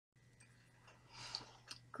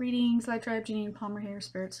Greetings, Light Tribe, Janine Palmer here,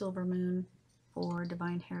 Spirit Silver Moon for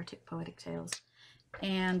Divine Heretic Poetic Tales.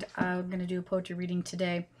 And I'm going to do a poetry reading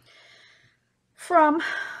today from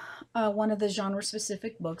one of the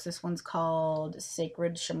genre-specific books. This one's called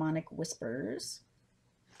Sacred Shamanic Whispers.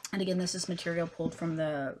 And again, this is material pulled from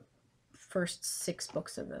the first 6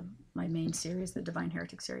 books of my main series, the Divine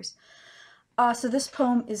Heretic series. So this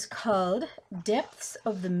poem is called Depths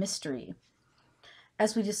of the Mystery.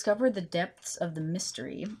 As we discover the depths of the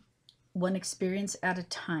mystery, one experience at a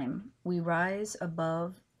time, we rise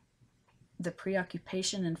above the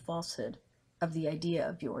preoccupation and falsehood of the idea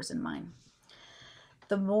of yours and mine.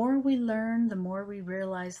 The more we learn, the more we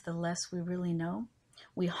realize the less we really know.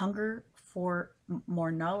 We hunger for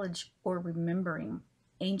more knowledge or remembering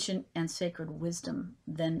ancient and sacred wisdom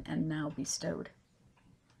then and now bestowed.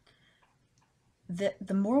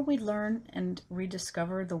 The more we learn and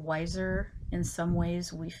rediscover, the wiser in some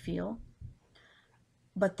ways we feel.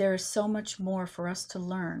 But there is so much more for us to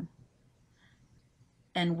learn,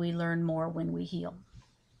 and we learn more when we heal.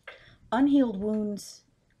 Unhealed wounds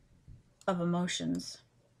of emotions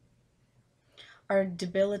are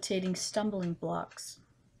debilitating stumbling blocks.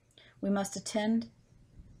 We must attend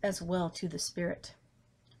as well to the spirit,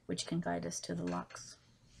 which can guide us to the locks.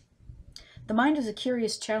 The mind is a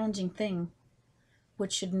curious, challenging thing,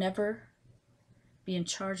 which should never be in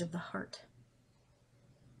charge of the heart.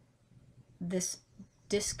 This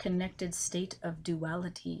disconnected state of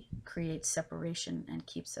duality creates separation and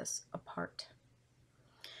keeps us apart.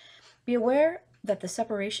 Be aware that the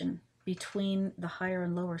separation between the higher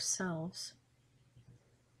and lower selves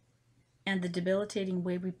and the debilitating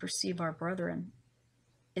way we perceive our brethren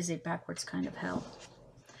is a backwards kind of hell.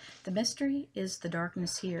 The mystery is the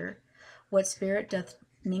darkness here, what spirit doth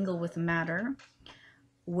mingle with matter,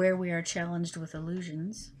 where we are challenged with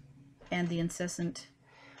illusions, and the incessant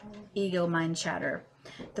ego mind chatter.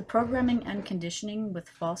 The programming and conditioning with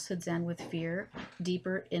falsehoods and with fear,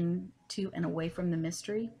 deeper into and away from the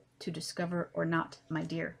mystery, to discover or not, my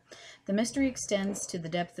dear. The mystery extends to the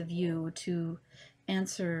depth of you, to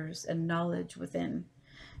answers and knowledge within,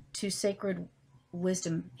 to sacred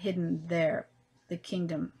wisdom hidden there, the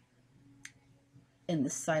kingdom in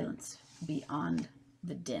the silence beyond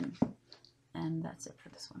the din. And that's it for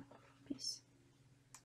this one. Peace.